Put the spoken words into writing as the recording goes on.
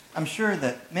I'm sure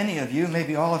that many of you,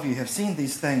 maybe all of you, have seen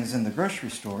these things in the grocery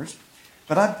stores,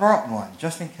 but I brought one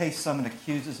just in case someone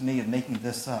accuses me of making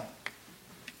this up.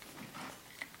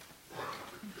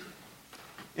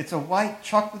 It's a white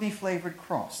chocolatey flavored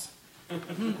cross.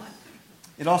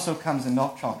 It also comes in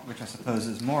milk chocolate, which I suppose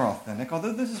is more authentic,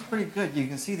 although this is pretty good. You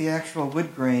can see the actual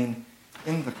wood grain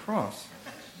in the cross.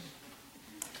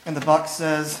 And the box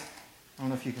says, I don't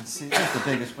know if you can see, it's the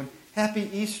biggest one, Happy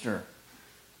Easter.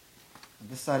 On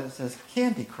this side it says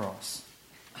Candy Cross.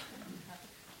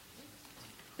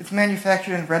 It's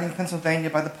manufactured in Reading, Pennsylvania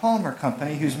by the Palmer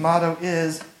Company, whose motto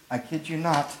is, I kid you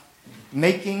not,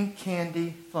 making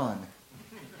candy fun.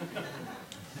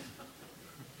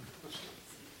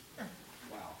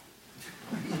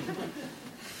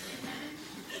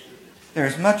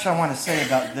 There's much I want to say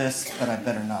about this, but I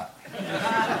better not.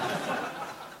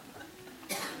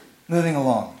 Moving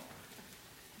along.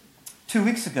 2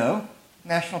 weeks ago,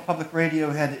 National Public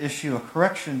Radio had to issue a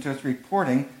correction to its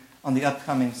reporting on the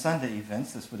upcoming Sunday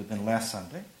events. This would have been last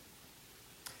Sunday.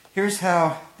 Here's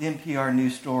how the NPR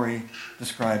news story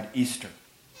described Easter,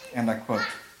 and I quote,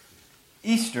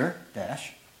 Easter,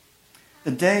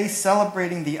 the day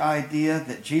celebrating the idea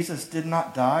that Jesus did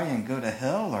not die and go to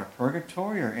hell or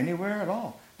purgatory or anywhere at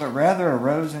all, but rather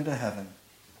arose into heaven.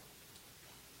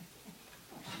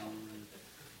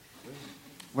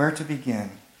 Where to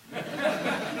begin?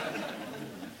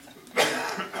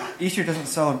 Easter doesn't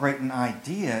celebrate an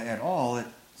idea at all. It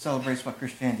celebrates what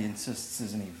Christianity insists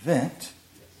is an event.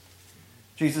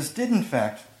 Jesus did, in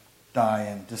fact, die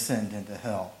and descend into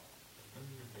hell.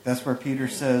 That's where Peter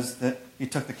says that he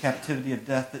took the captivity of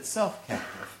death itself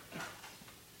captive.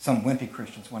 Some wimpy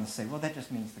Christians want to say, well, that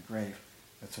just means the grave.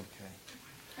 That's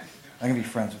okay. I can be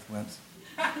friends with wimps.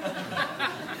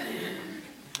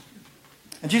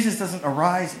 And Jesus doesn't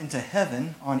arise into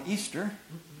heaven on Easter,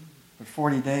 but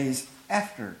 40 days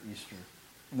after Easter.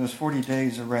 And those 40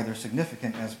 days are rather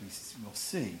significant, as we will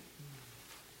see.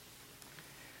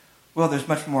 Well, there's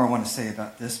much more I want to say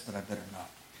about this, but I better not.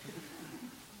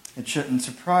 It shouldn't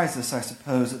surprise us, I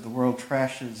suppose, that the world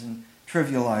trashes and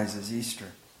trivializes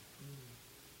Easter.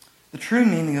 The true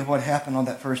meaning of what happened on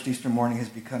that first Easter morning has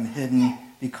become hidden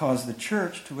because the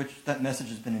church to which that message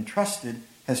has been entrusted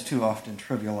has too often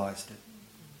trivialized it.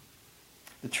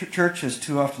 The church has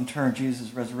too often turned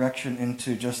Jesus' resurrection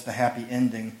into just the happy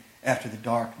ending after the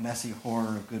dark, messy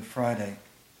horror of Good Friday.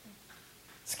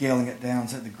 Scaling it down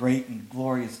so that the great and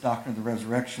glorious doctrine of the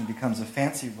resurrection becomes a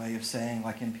fancy way of saying,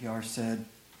 like NPR said,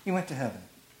 he went to heaven.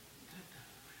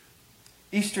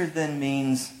 Easter then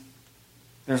means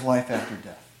there's life after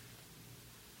death.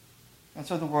 And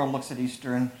so the world looks at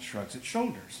Easter and shrugs its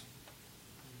shoulders.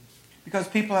 Because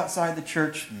people outside the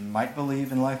church might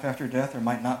believe in life after death or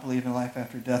might not believe in life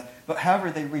after death, but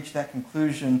however they reach that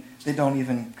conclusion, they don't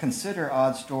even consider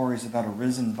odd stories about a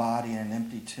risen body and an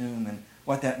empty tomb and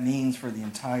what that means for the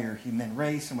entire human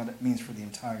race and what it means for the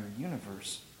entire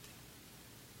universe.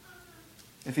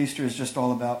 If Easter is just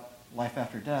all about life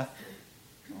after death,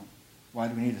 why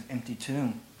do we need an empty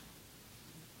tomb?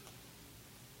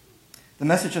 The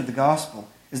message of the gospel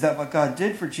is that what God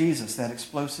did for Jesus that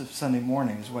explosive Sunday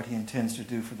morning is what he intends to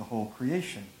do for the whole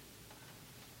creation.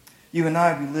 You and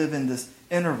I, we live in this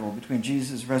interval between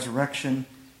Jesus' resurrection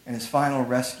and his final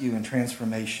rescue and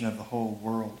transformation of the whole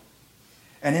world.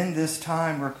 And in this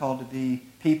time, we're called to be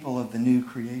people of the new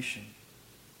creation,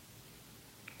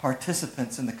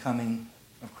 participants in the coming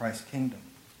of Christ's kingdom,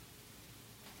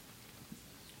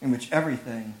 in which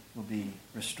everything will be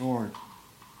restored.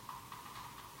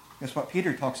 That's what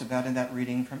Peter talks about in that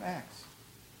reading from Acts.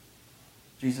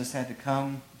 Jesus had to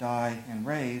come, die, and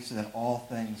raise so that all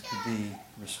things could be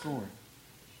restored.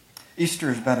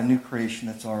 Easter is about a new creation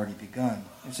that's already begun.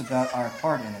 It's about our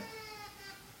part in it.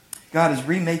 God is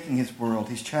remaking his world.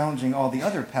 He's challenging all the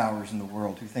other powers in the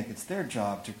world who think it's their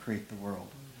job to create the world.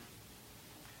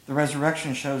 The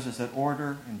resurrection shows us that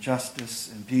order and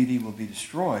justice and beauty will be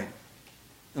destroyed.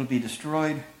 Will be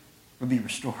restored.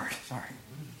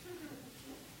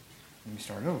 Let me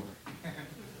start over.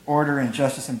 Order and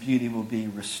justice and beauty will be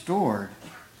restored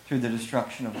through the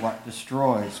destruction of what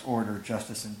destroys order,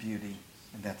 justice, and beauty,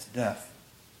 and that's death.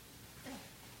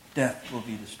 Death will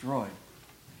be destroyed.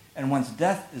 And once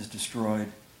death is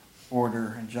destroyed,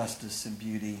 order and justice and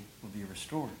beauty will be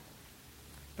restored.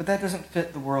 But that doesn't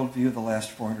fit the worldview of the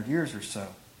last 400 years or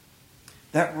so.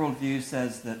 That worldview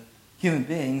says that human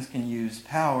beings can use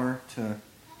violence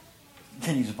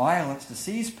to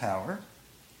seize power,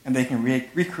 and they can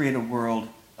recreate a world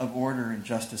of order and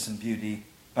justice and beauty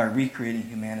by recreating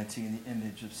humanity in the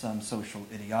image of some social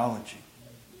ideology.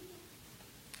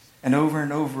 And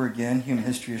over again, human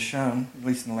history has shown, at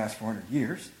least in the last 400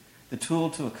 years, The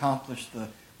tool to accomplish the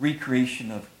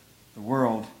recreation of the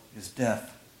world is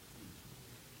death.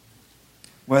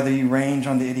 Whether you range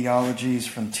on the ideologies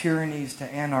from tyrannies to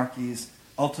anarchies,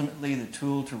 ultimately the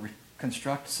tool to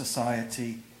reconstruct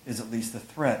society is at least the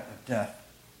threat of death.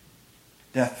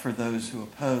 Death for those who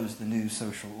oppose the new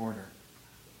social order.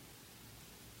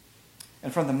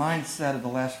 And from the mindset of the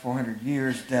last 400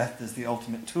 years, death is the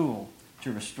ultimate tool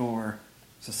to restore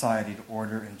society to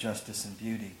order and justice and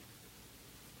beauty.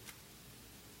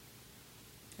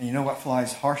 And you know what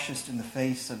flies harshest in the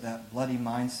face of that bloody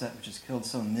mindset which has killed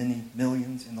so many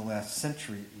millions in the last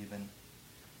century even?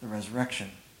 The resurrection.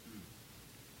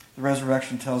 The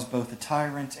resurrection tells both the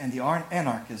tyrant and the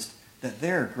anarchist that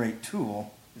their great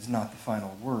tool is not the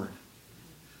final word.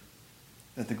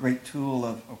 That the great tool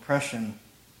of oppression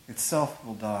itself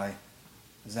will die.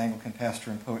 As Anglican pastor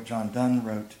and poet John Donne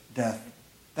wrote, "Death,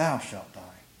 thou shalt die."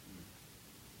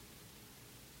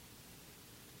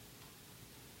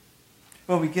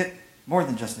 Well, we get more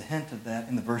than just a hint of that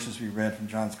in the verses we read from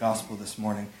John's Gospel this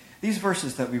morning. These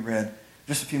verses that we read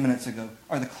just a few minutes ago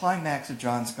are the climax of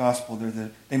John's Gospel.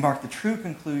 They mark the true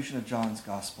conclusion of John's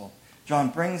Gospel. John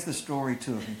brings the story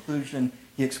to a conclusion.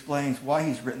 He explains why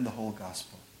he's written the whole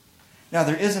Gospel. Now,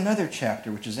 there is another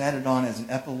chapter which is added on as an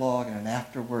epilogue and an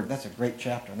afterword. That's a great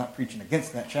chapter. I'm not preaching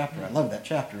against that chapter. I love that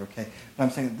chapter, okay? But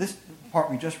I'm saying that this part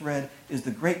we just read is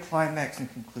the great climax and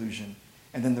conclusion.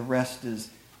 And then the rest is,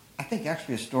 I think,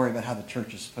 actually a story about how the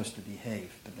church is supposed to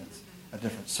behave. But that's a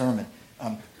different sermon.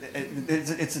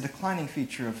 It's a declining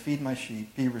feature of feed my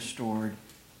sheep, be restored,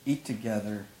 eat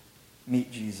together,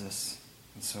 meet Jesus,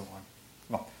 and so on.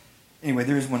 Well, anyway,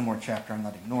 there is one more chapter. I'm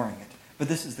not ignoring it. But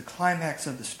this is the climax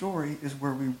of the story, is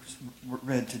where we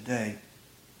read today.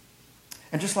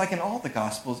 And just like in all the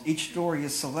Gospels, each story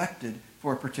is selected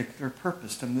for a particular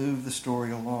purpose, to move the story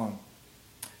along.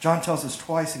 John tells us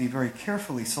twice that he very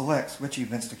carefully selects which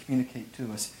events to communicate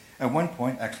to us. At one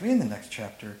point, actually in the next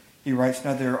chapter, he writes,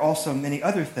 "Now there are also many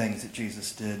other things that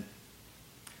Jesus did.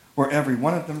 Were every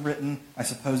one of them written, I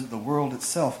suppose that the world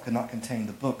itself could not contain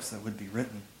the books that would be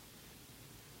written."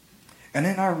 And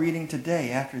in our reading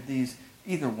today, after these,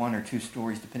 either one or two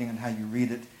stories, depending on how you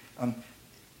read it,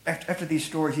 after these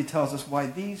stories, he tells us why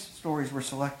these stories were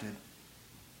selected.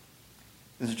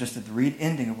 This is just at the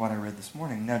ending of what I read this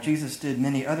morning. "Now Jesus did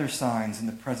many other signs in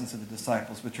the presence of the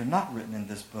disciples, which are not written in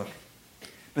this book.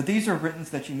 But these are written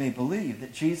so that you may believe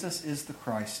that Jesus is the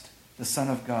Christ, the Son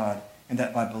of God, and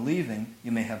that by believing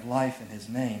you may have life in his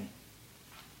name."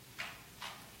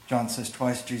 John says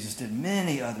twice Jesus did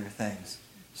many other things.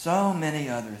 So many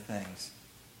other things.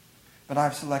 But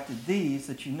I've selected these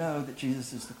that you know that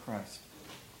Jesus is the Christ.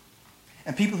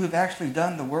 And people who've actually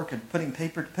done the work of putting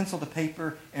pencil to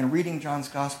paper and reading John's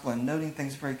Gospel and noting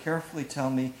things very carefully tell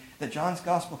me that John's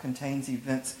Gospel contains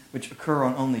events which occur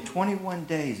on only 21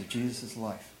 days of Jesus'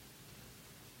 life.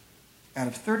 Out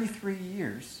of 33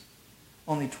 years,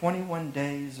 only 21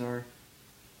 days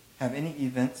have any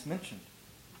events mentioned.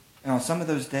 And on some of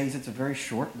those days, it's a very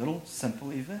short, little,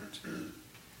 simple event.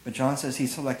 But John says he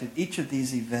selected each of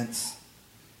these events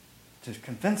to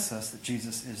convince us that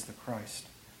Jesus is the Christ.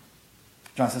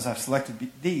 John says, I've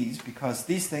selected these because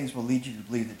these things will lead you to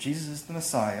believe that Jesus is the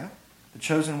Messiah, the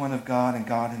chosen one of God and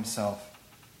God himself,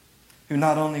 who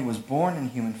not only was born in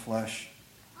human flesh,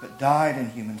 but died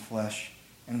in human flesh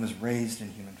and was raised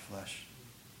in human flesh.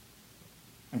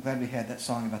 I'm glad we had that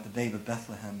song about the babe of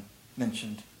Bethlehem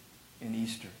mentioned in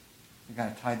Easter. We've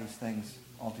got to tie these things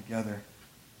all together.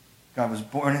 God was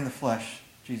born in the flesh.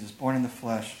 Jesus born in the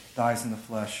flesh, dies in the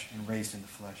flesh, and raised in the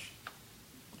flesh.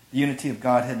 The unity of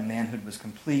Godhead and manhood was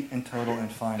complete and total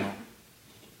and final.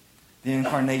 The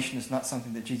incarnation is not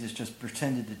something that Jesus just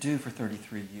pretended to do for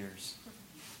 33 years.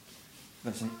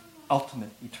 But it's an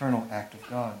ultimate, eternal act of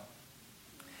God.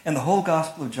 And the whole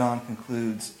Gospel of John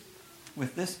concludes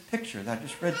with this picture that I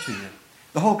just read to you.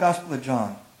 The whole Gospel of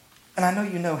John. And I know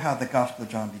you know how the Gospel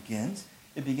of John begins.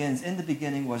 It begins, in the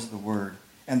beginning was the Word.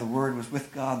 And the Word was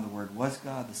with God, and the Word was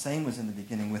God. The same was in the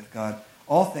beginning with God.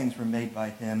 All things were made by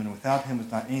him, and without him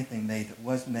was not anything made that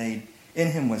was made.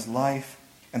 In him was life,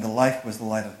 and the life was the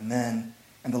light of men.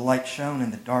 And the light shone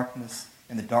in the darkness,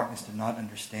 and the darkness did not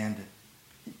understand it.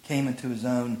 He came into his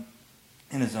own,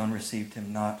 and his own received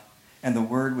him not. And the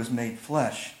Word was made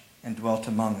flesh and dwelt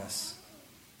among us.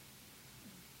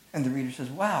 And the reader says,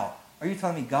 wow, are you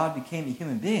telling me God became a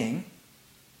human being?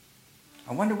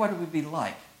 I wonder what it would be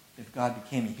like if God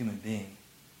became a human being.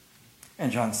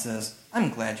 And John says, I'm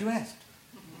glad you asked.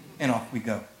 And off we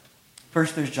go.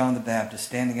 First there's John the Baptist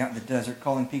standing out in the desert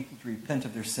calling people to repent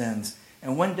of their sins.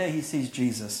 And one day he sees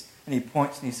Jesus and he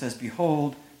points and he says,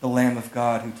 behold, the Lamb of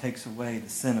God who takes away the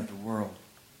sin of the world.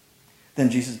 Then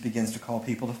Jesus begins to call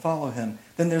people to follow him.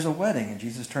 Then there's a wedding, and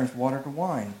Jesus turns water to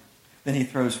wine. Then he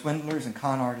throws swindlers and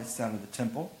con artists out of the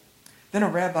temple. Then a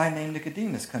rabbi named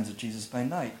Nicodemus comes to Jesus by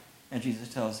night, and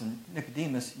Jesus tells him,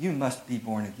 Nicodemus, you must be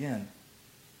born again.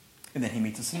 And then he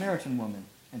meets a Samaritan woman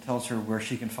and tells her where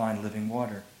she can find living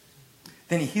water.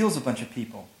 Then he heals a bunch of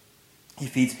people. He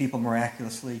feeds people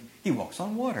miraculously. He walks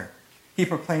on water. He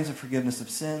proclaims the forgiveness of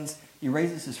sins. He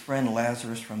raises his friend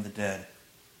Lazarus from the dead.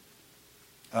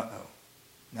 Uh-oh.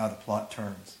 Now the plot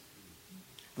turns.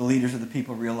 The leaders of the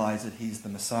people realize that he's the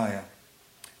Messiah,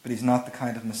 but he's not the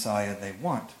kind of Messiah they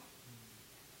want.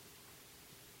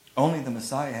 Only the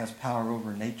Messiah has power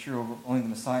over nature. Only the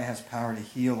Messiah has power to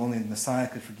heal. Only the Messiah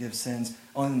could forgive sins.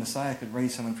 Only the Messiah could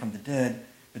raise someone from the dead.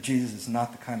 But Jesus is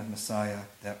not the kind of Messiah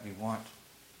that we want.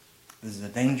 This is a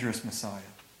dangerous Messiah.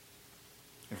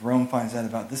 If Rome finds out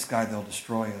about this guy, they'll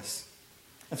destroy us.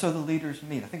 And so the leaders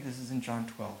meet. I think this is in John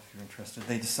 12, if you're interested.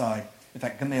 They decide. In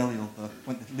fact, Gamaliel, the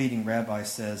leading rabbi,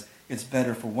 says it's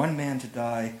better for one man to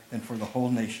die than for the whole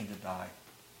nation to die.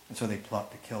 And so they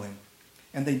plot to kill him.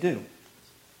 And they do.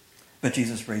 But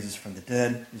Jesus raises from the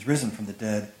dead, is risen from the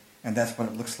dead, and that's what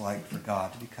it looks like for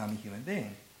God to become a human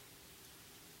being.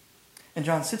 And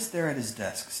John sits there at his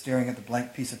desk, staring at the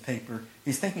blank piece of paper.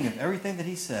 He's thinking of everything that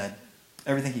he said,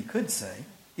 everything he could say.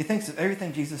 He thinks of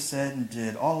everything Jesus said and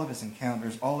did, all of his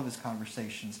encounters, all of his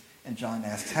conversations. And John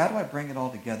asks, how do I bring it all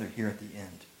together here at the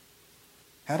end?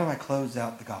 How do I close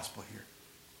out the gospel here?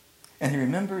 And he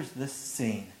remembers this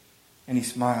scene, and he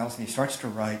smiles, and he starts to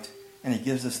write, and he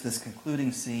gives us this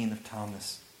concluding scene of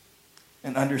Thomas,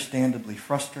 an understandably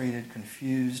frustrated,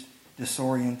 confused,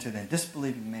 disoriented, and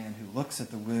disbelieving man who looks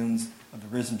at the wounds of the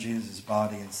risen Jesus'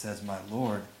 body and says, my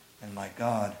Lord and my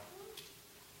God.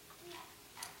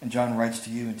 And John writes to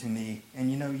you and to me,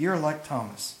 and you know, you're like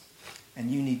Thomas,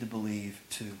 and you need to believe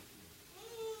too.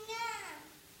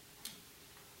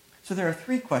 So there are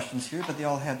three questions here, but they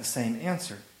all have the same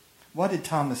answer. What did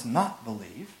Thomas not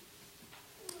believe?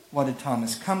 What did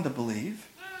Thomas come to believe?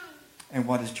 And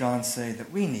what does John say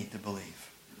that we need to believe?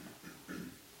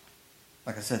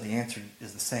 Like I said, the answer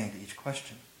is the same to each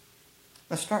question.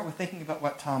 Let's start with thinking about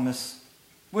what Thomas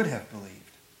would have believed.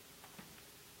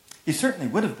 He certainly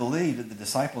would have believed that the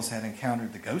disciples had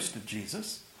encountered the ghost of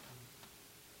Jesus.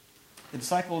 The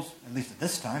disciples, at least at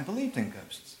this time, believed in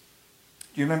ghosts.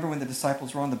 Do you remember when the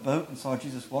disciples were on the boat and saw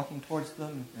Jesus walking towards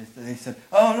them? They said,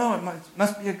 oh no, it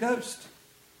must be a ghost.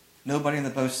 Nobody in the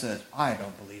boat said, I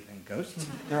don't believe in ghosts.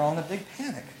 They're all in a big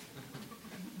panic.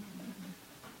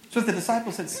 So if the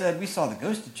disciples had said, we saw the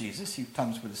ghost of Jesus,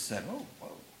 Thomas would have said, oh,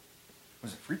 whoa,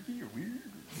 was it freaky or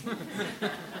weird?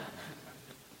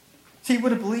 See, he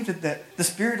would have believed that the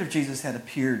Spirit of Jesus had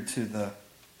appeared to the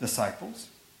disciples.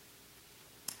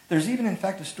 There's even, in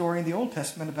fact, a story in the Old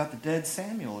Testament about the dead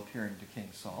Samuel appearing to King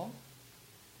Saul.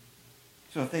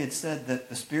 So if they had said that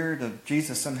the Spirit of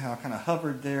Jesus somehow kind of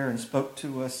hovered there and spoke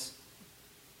to us,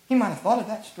 he might have thought of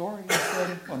that story and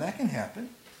said, well, that can happen.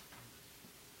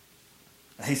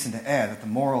 I hasten to add that the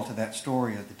moral to that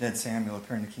story of the dead Samuel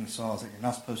appearing to King Saul is that you're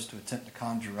not supposed to attempt to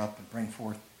conjure up and bring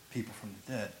forth people from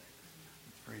the dead.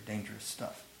 It's very dangerous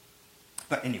stuff.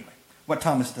 But anyway, what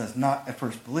Thomas does not at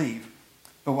first believe,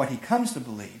 but what he comes to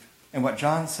believe, and what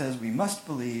John says we must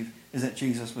believe, is that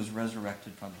Jesus was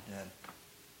resurrected from the dead.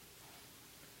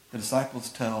 The disciples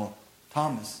tell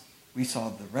Thomas, we saw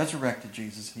the resurrected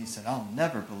Jesus, and he said, I'll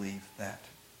never believe that.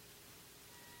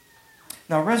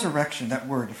 Now, resurrection, that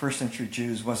word, the first century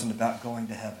Jews, wasn't about going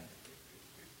to heaven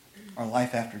or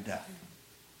life after death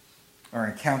or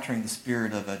encountering the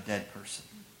spirit of a dead person.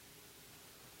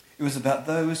 It was about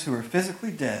those who were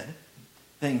physically dead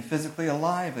being physically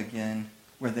alive again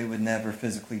where they would never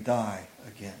physically die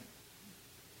again.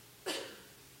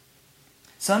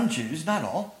 Some Jews, not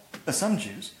all, but some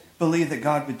Jews, believe that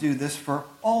God would do this for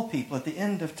all people at the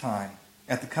end of time,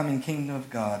 at the coming kingdom of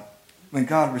God, when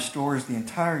God restores the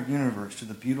entire universe to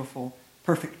the beautiful,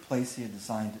 perfect place he had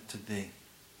designed it to be.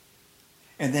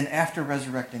 And then after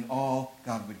resurrecting all,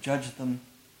 God would judge them,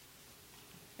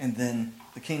 and then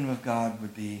the kingdom of God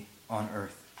would be on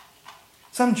earth.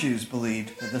 Some Jews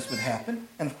believed that this would happen,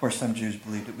 and of course some Jews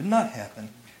believed it would not happen.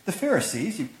 The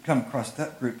Pharisees, you've come across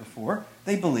that group before,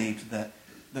 they believed that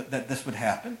this would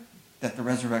happen, that the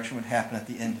resurrection would happen at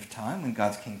the end of time when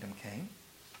God's kingdom came.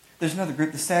 There's another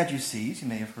group, the Sadducees, you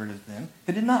may have heard of them,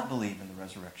 who did not believe in the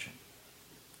resurrection.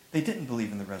 They didn't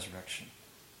believe in the resurrection.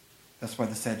 That's why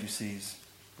the Sadducees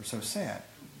were so sad.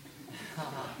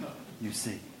 You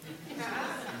see.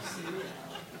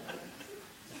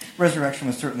 Resurrection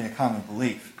was certainly a common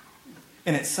belief.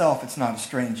 In itself, it's not a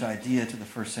strange idea to the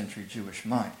first century Jewish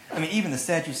mind. I mean, even the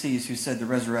Sadducees who said the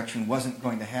resurrection wasn't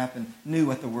going to happen knew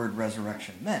what the word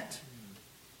resurrection meant.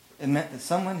 It meant that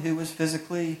someone who was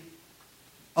physically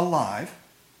alive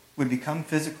would become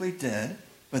physically dead,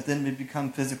 but then would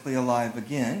become physically alive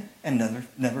again and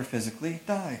never physically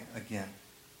die again.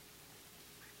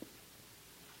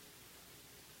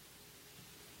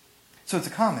 So it's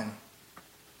a common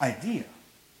idea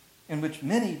in which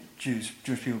many Jewish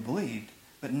people believed,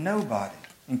 but nobody,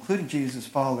 including Jesus'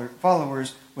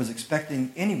 followers, was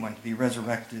expecting anyone to be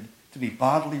resurrected, to be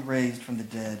bodily raised from the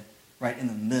dead right in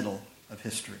the middle of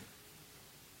history.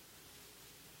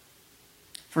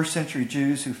 First century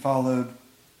Jews who followed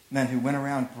men who went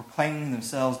around proclaiming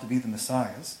themselves to be the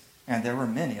Messiahs, and there were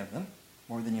many of them,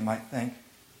 more than you might think,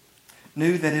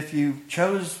 knew that if you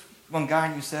chose one guy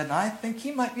and you said, I think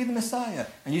he might be the Messiah,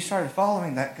 and you started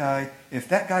following that guy, if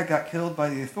that guy got killed by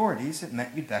the authorities, it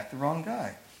meant you backed the wrong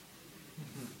guy.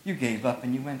 You gave up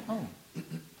and you went home.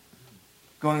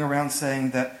 Going around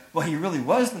saying that, well, he really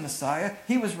was the Messiah,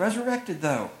 he was resurrected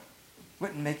though,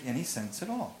 wouldn't make any sense at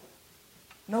all.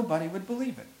 Nobody would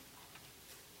believe it.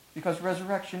 Because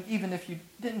resurrection, even if you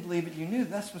didn't believe it, you knew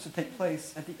that's supposed to take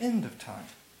place at the end of time.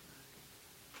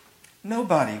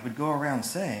 Nobody would go around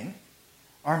saying,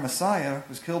 our Messiah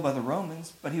was killed by the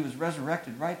Romans, but he was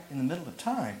resurrected right in the middle of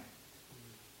time.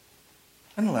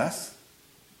 Unless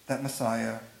that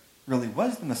Messiah really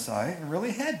was the Messiah and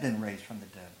really had been raised from the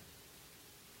dead.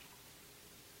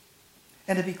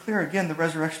 And to be clear again, the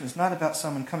resurrection is not about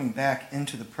someone coming back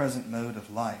into the present mode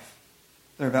of life.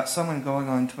 They're about someone going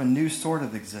on to a new sort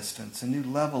of existence, a new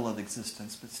level of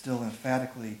existence, but still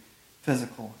emphatically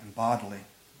physical and bodily.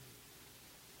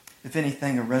 If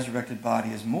anything, a resurrected body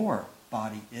is more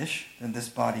body-ish than this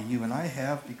body you and I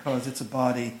have, because it's a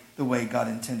body the way God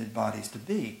intended bodies to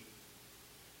be,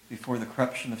 before the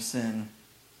corruption of sin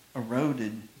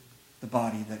eroded the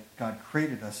body that God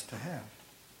created us to have.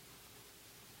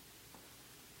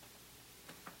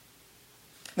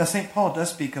 Now, St. Paul does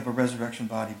speak of a resurrection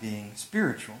body being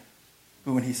spiritual,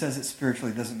 but when he says it's spiritual,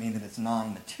 he doesn't mean that it's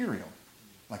non-material,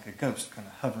 like a ghost kind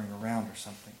of hovering around or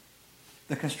something.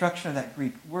 The construction of that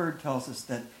Greek word tells us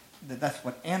that that's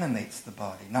what animates the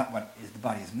body, not what the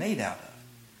body is made out of,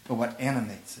 but what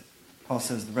animates it. Paul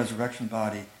says the resurrection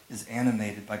body is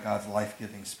animated by God's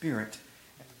life-giving Spirit,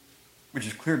 which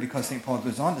is clear because St. Paul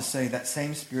goes on to say that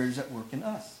same Spirit is at work in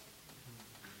us.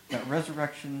 That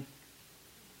resurrection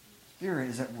Spirit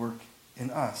is at work in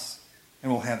us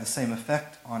and will have the same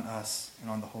effect on us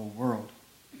and on the whole world.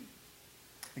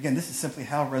 Again, this is simply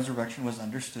how resurrection was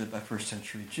understood by first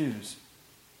century Jews.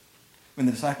 When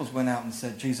the disciples went out and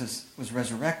said Jesus was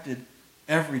resurrected,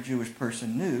 every Jewish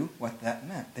person knew what that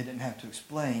meant. They didn't have to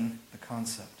explain the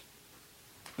concept.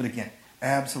 But again,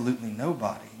 absolutely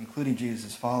nobody, including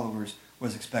Jesus' followers,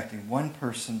 was expecting one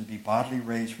person to be bodily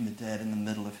raised from the dead in the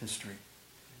middle of history,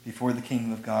 before the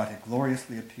kingdom of God had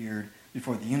gloriously appeared,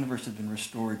 before the universe had been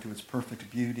restored to its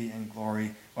perfect beauty and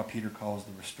glory, what Peter calls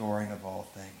the restoring of all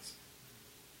things.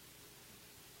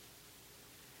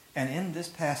 And in this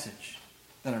passage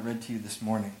that I read to you this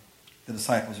morning, the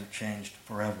disciples are changed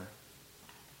forever.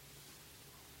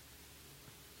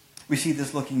 We see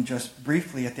this looking just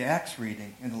briefly at the Acts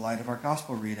reading in the light of our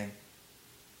gospel reading.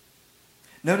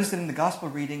 Notice that in the gospel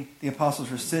reading, the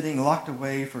apostles were sitting locked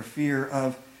away for fear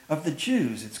of the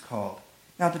Jews, it's called.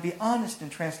 Now, to be honest, in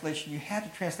translation, you had to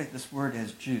translate this word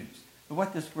as Jews. But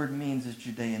what this word means is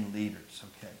Judean leaders,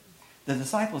 okay? The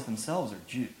disciples themselves are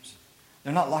Jews.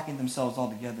 They're not locking themselves all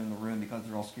together in the room because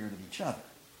they're all scared of each other.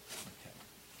 Okay?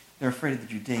 They're afraid of the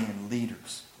Judean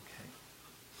leaders. Okay?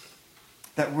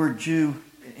 That word Jew,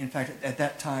 in fact, at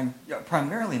that time,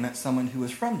 primarily meant someone who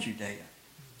was from Judea.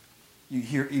 You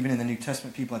hear even in the New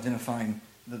Testament people identifying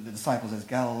the disciples as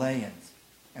Galileans.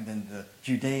 And then the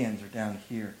Judeans are down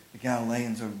here. The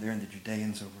Galileans over there and the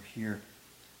Judeans over here.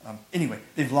 Anyway,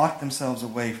 they've locked themselves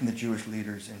away from the Jewish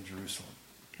leaders in Jerusalem.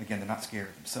 Again, they're not scared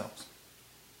of themselves.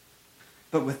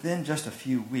 But within just a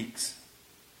few weeks,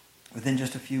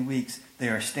 they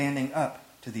are standing up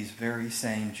to these very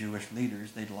same Jewish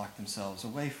leaders they'd locked themselves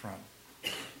away from.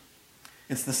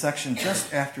 It's the section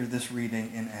just after this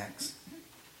reading in Acts.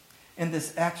 In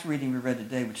this Acts reading we read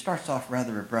today, which starts off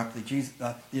rather abruptly,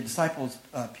 the disciples,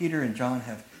 Peter and John,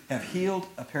 have healed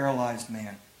a paralyzed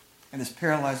man. And this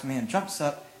paralyzed man jumps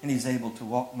up and he's able to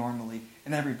walk normally.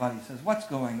 And everybody says, what's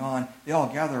going on? They all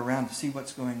gather around to see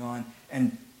what's going on.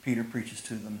 And Peter preaches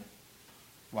to them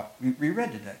what we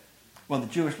read today. Well, the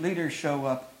Jewish leaders show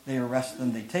up, they arrest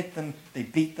them, they take them, they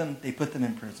beat them, they put them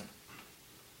in prison.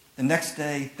 The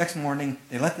next morning,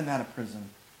 they let them out of prison.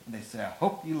 And they say, I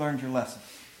hope you learned your lesson.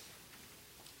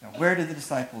 Now, where did the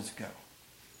disciples go?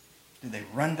 Did they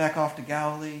run back off to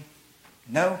Galilee?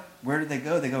 No. Where did they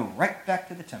go? They go right back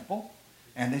to the temple,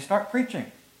 and they start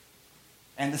preaching.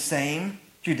 And the same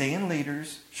Judean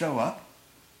leaders show up,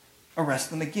 arrest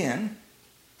them again,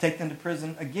 take them to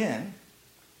prison again,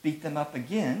 beat them up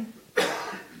again,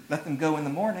 let them go in the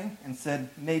morning, and said,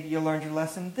 maybe you learned your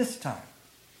lesson this time.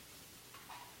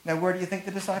 Now, where do you think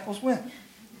the disciples went?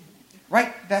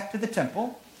 Right back to the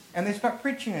temple, and they start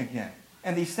preaching again.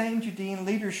 And these same Judean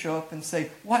leaders show up and say,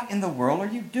 what in the world are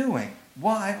you doing?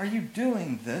 Why are you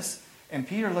doing this? And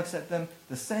Peter looks at them,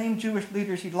 the same Jewish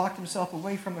leaders he'd locked himself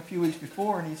away from a few weeks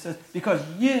before, and he says, because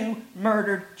you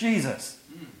murdered Jesus.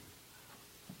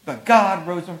 But God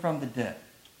rose him from the dead.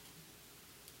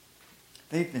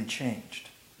 They've been changed.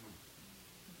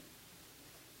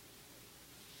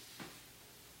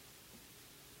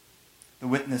 The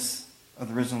witness of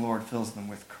the risen Lord fills them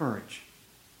with courage.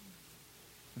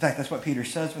 In fact, that's what Peter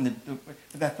says when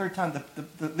that third time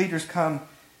the leaders come.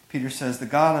 Peter says, the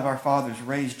God of our fathers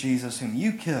raised Jesus, whom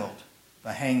you killed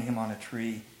by hanging him on a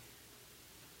tree.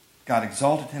 God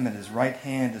exalted him at his right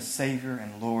hand as Savior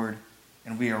and Lord,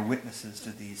 and we are witnesses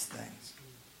to these things.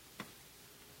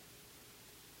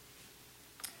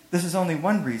 This is only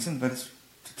one reason, but it's,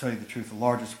 to tell you the truth, the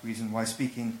largest reason why,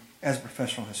 speaking as a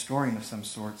professional historian of some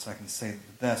sorts, I can say that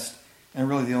the best and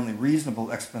really the only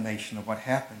reasonable explanation of what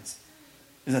happens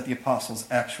is that the apostles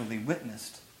actually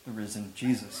witnessed the risen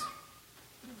Jesus.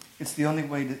 It's the only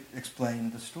way to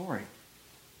explain the story.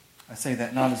 I say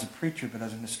that not as a preacher, but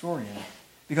as an historian.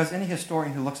 Because any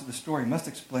historian who looks at the story must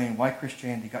explain why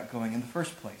Christianity got going in the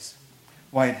first place.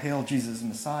 Why it hailed Jesus as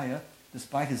Messiah,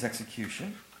 despite his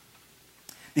execution.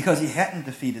 Because he hadn't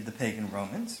defeated the pagan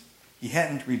Romans. He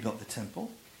hadn't rebuilt the temple.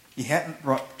 He hadn't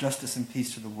brought justice and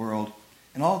peace to the world.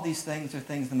 And all of these things are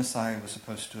things the Messiah was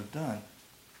supposed to have done.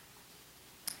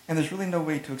 And there's really no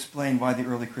way to explain why the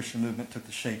early Christian movement took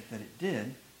the shape that it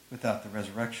did without the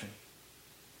resurrection.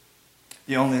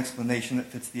 The only explanation that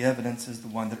fits the evidence is the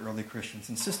one that early Christians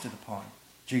insisted upon.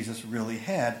 Jesus really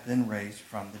had been raised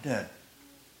from the dead.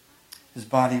 His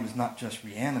body was not just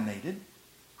reanimated,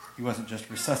 he wasn't just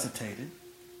resuscitated,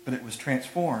 but it was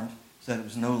transformed so that it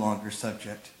was no longer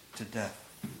subject to death.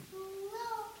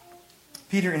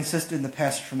 Peter insisted in the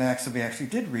passage from Acts that we actually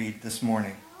did read this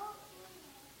morning.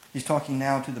 He's talking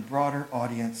now to the broader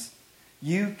audience.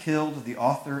 You killed the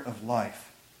author of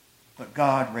life, but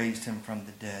God raised him from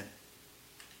the dead.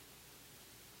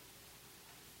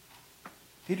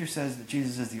 Peter says that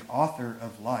Jesus is the author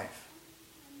of life.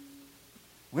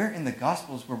 Where in the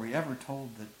Gospels were we ever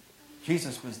told that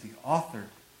Jesus was the author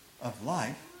of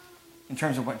life in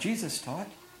terms of what Jesus taught?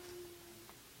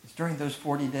 It's during those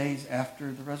 40 days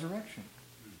after the resurrection.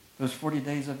 Those 40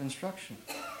 days of instruction.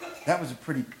 That was a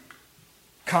pretty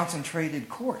concentrated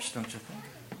course, don't you think?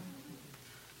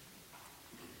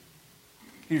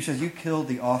 Peter says, you killed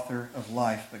the author of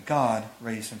life, but God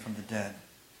raised him from the dead.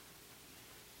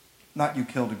 Not you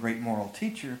killed a great moral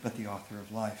teacher, but the author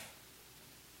of life.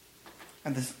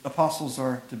 And the apostles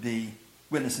are to be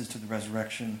witnesses to the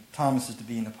resurrection. Thomas is to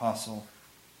be an apostle.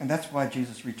 And that's why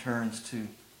Jesus returns to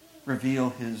reveal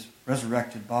his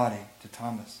resurrected body to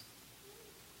Thomas.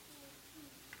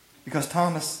 Because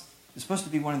Thomas is supposed to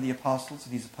be one of the apostles,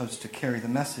 and he's supposed to carry the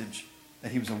message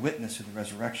that he was a witness to the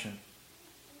resurrection.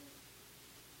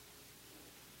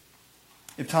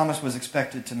 If Thomas was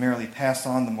expected to merely pass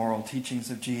on the moral teachings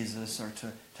of Jesus or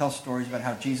to tell stories about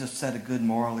how Jesus set a good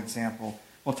moral example,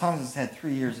 well, Thomas has had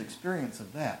 3 years' experience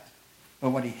of that. But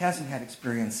what he hasn't had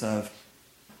experience of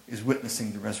is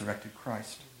witnessing the resurrected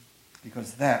Christ,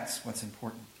 because that's what's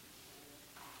important.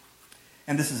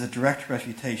 And this is a direct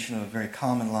refutation of a very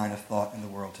common line of thought in the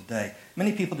world today.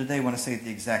 Many people today want to say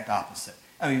the exact opposite.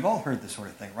 I mean, we've all heard this sort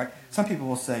of thing, right? Some people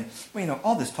will say, well,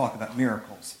 all this talk about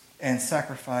miracles and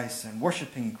sacrifice and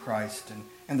worshiping Christ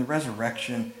and the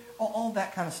resurrection, all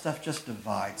that kind of stuff just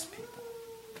divides people.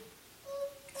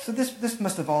 So this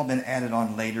must have all been added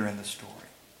on later in the story.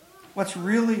 What's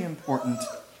really important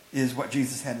is what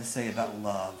Jesus had to say about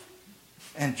love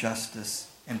and justice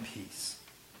and peace.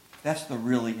 That's the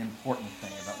really important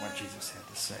thing about what Jesus had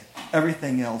to say.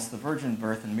 Everything else, the virgin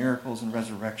birth and miracles and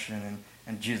resurrection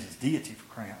and Jesus' deity, for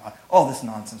crying out loud, all this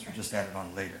nonsense was just added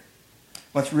on later.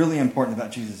 What's really important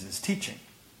about Jesus' teaching.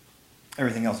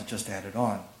 Everything else is just added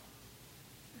on.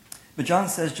 But John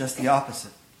says just the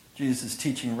opposite. Jesus'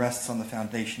 teaching rests on the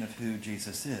foundation of who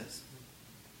Jesus is.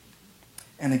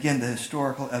 And again, the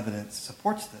historical evidence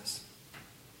supports this.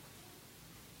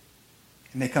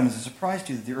 It may come as a surprise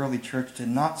to you that the early church did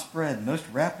not spread most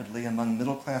rapidly among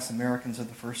middle-class Americans of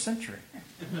the first century.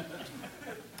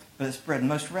 But it spread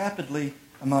most rapidly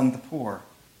among the poor.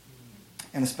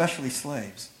 and especially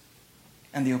slaves,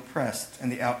 and the oppressed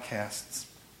and the outcasts,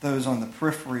 those on the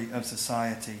periphery of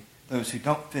society, those who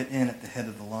don't fit in at the head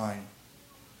of the line.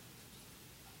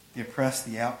 The oppressed,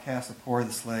 the outcasts, the poor,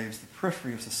 the slaves, the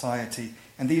periphery of society,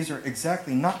 and these are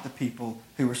exactly not the people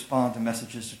who respond to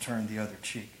messages to turn the other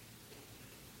cheek,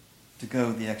 to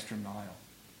go the extra mile,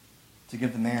 to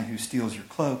give the man who steals your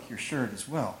cloak your shirt as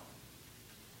well.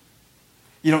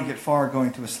 You don't get far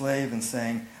going to a slave and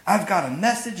saying, "I've got a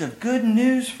message of good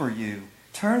news for you.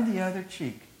 Turn the other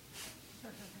cheek.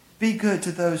 Be good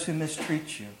to those who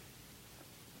mistreat you."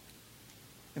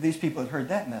 If these people had heard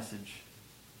that message,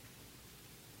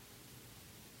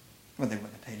 well, they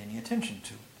wouldn't have paid any attention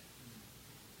to it.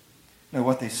 No,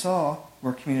 what they saw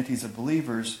were communities of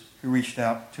believers who reached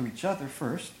out to each other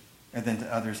first, and then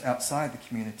to others outside the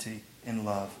community in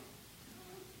love.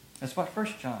 That's what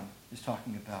 1 John is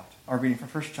talking about. Our reading from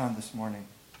 1 John this morning.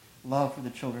 Love for the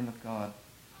children of God.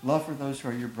 Love for those who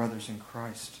are your brothers in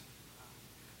Christ.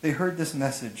 They heard this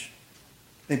message.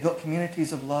 They built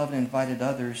communities of love and invited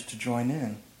others to join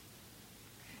in.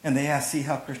 And they asked, see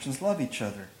how Christians love each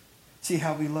other. See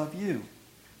how we love you.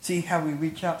 See how we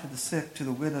reach out to the sick, to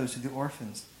the widows, to the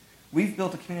orphans. We've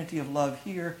built a community of love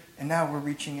here, and now we're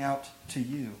reaching out to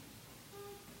you.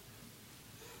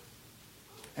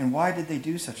 And why did they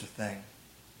do such a thing?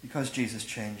 Because Jesus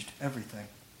changed everything.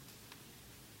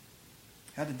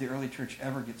 How did the early church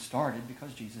ever get started?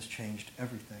 Because Jesus changed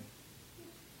everything.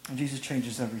 And Jesus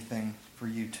changes everything for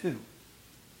you too.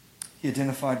 He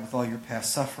identified with all your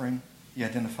past suffering. He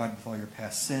identified with all your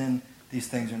past sin. These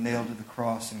things are nailed to the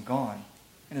cross and gone.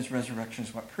 And his resurrection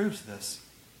is what proves this.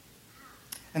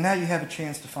 And now you have a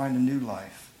chance to find a new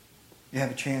life. You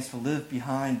have a chance to live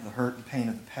behind the hurt and pain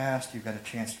of the past. You've got a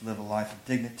chance to live a life of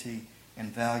dignity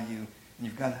and value. And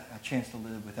you've got a chance to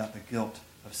live without the guilt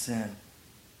of sin.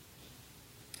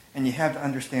 And you have to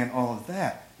understand all of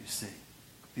that, you see.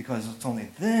 Because it's only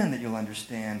then that you'll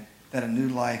understand that a new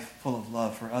life full of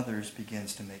love for others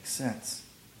begins to make sense.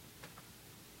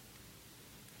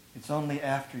 It's only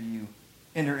after you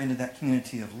enter into that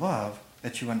community of love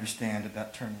that you understand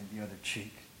about turning the other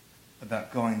cheek,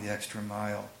 about going the extra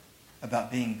mile,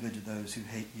 about being good to those who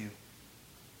hate you,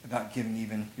 about giving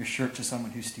even your shirt to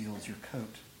someone who steals your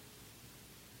coat.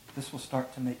 This will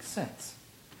start to make sense.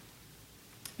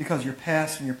 Because your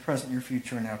past and your present and your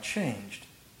future are now changed.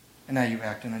 And now you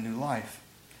act in a new life.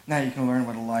 Now you can learn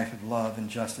what a life of love and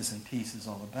justice and peace is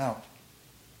all about.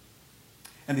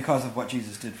 And because of what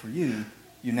Jesus did for you,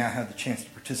 you now have the chance to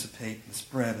participate in the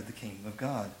spread of the kingdom of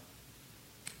God.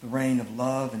 The reign of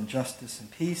love and justice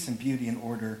and peace and beauty and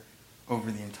order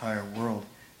over the entire world.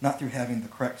 Not through having the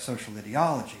correct social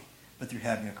ideology, but through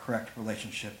having a correct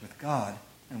relationship with God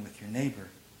and with your neighbor.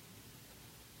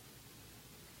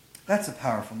 That's a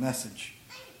powerful message.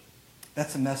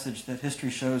 That's a message that history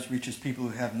shows reaches people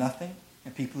who have nothing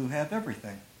and people who have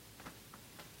everything.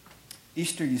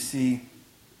 Easter, you see,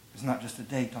 is not just a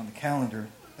date on the calendar.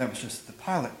 That was just the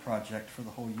pilot project for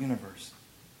the whole universe.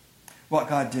 What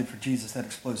God did for Jesus that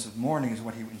explosive morning is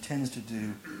what he intends to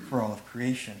do for all of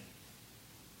creation.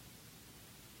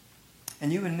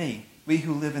 And you and me, we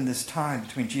who live in this time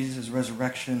between Jesus'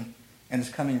 resurrection and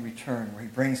his coming return, where he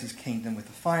brings his kingdom with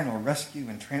the final rescue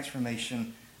and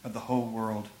transformation of the whole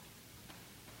world,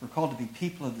 we're called to be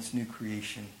people of this new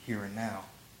creation here and now.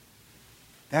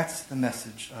 That's the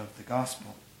message of the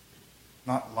gospel.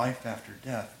 Not life after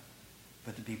death,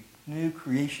 but to be new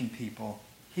creation people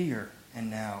here and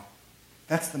now.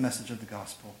 That's the message of the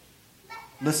gospel.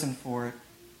 Listen for it,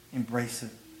 embrace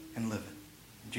it, and live it.